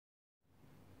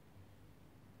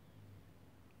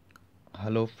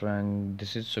Hello Frank,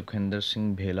 this is Sukhinder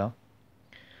Singh Bhela.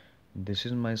 This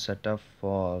is my setup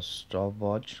for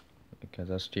stopwatch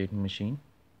as a state machine.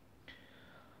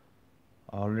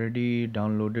 I already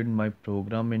downloaded my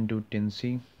program into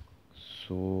Tinsy,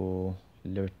 so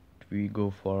let we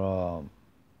go for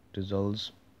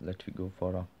results. Let we go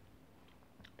for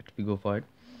it.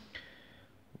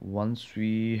 Once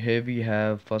we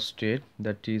have first state,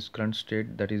 that is current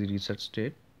state, that is reset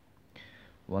state.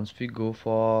 Once we go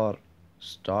for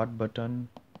start button,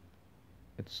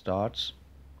 it starts.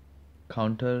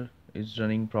 Counter is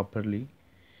running properly,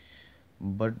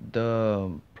 but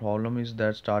the problem is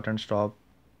that start and stop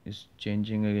is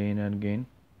changing again and again.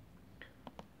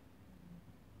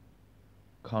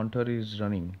 Counter is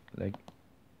running like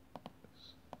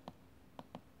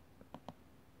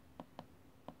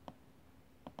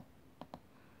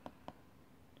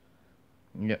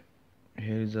yeah,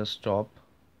 here is a stop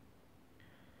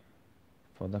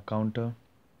for the counter,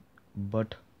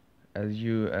 but as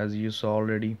you saw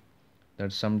already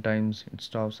that sometimes it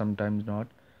stops, sometimes not.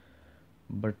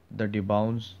 But the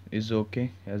debounce is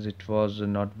okay as it was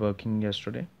not working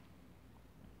yesterday,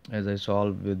 as I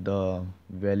solved with the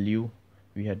value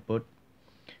we had put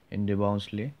in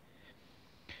debounce lay.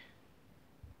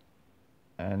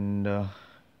 And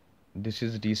this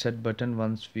is reset button.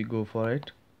 Once we go for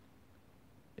it,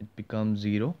 it becomes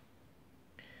 0.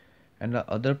 And the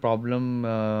other problem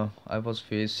I was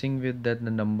facing with that the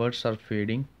numbers are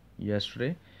fading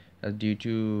yesterday due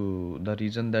to the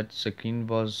reason that screen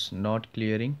was not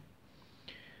clearing.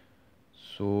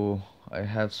 So I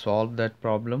have solved that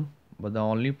problem, but the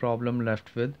only problem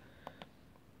left with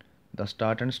the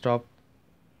start and stop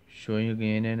showing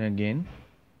again and again.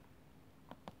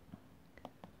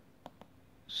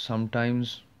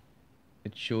 Sometimes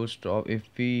it shows stop if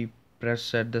we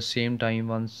press at the same time.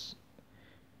 Once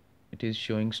it is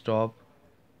showing stop,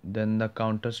 then the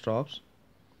counter stops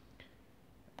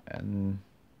and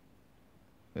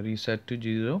reset to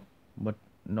 0, but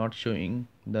not showing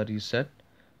the reset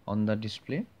on the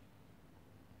display.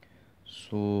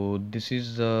 So this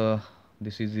is the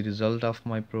result of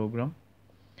my program.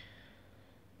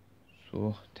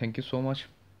 So thank you so much.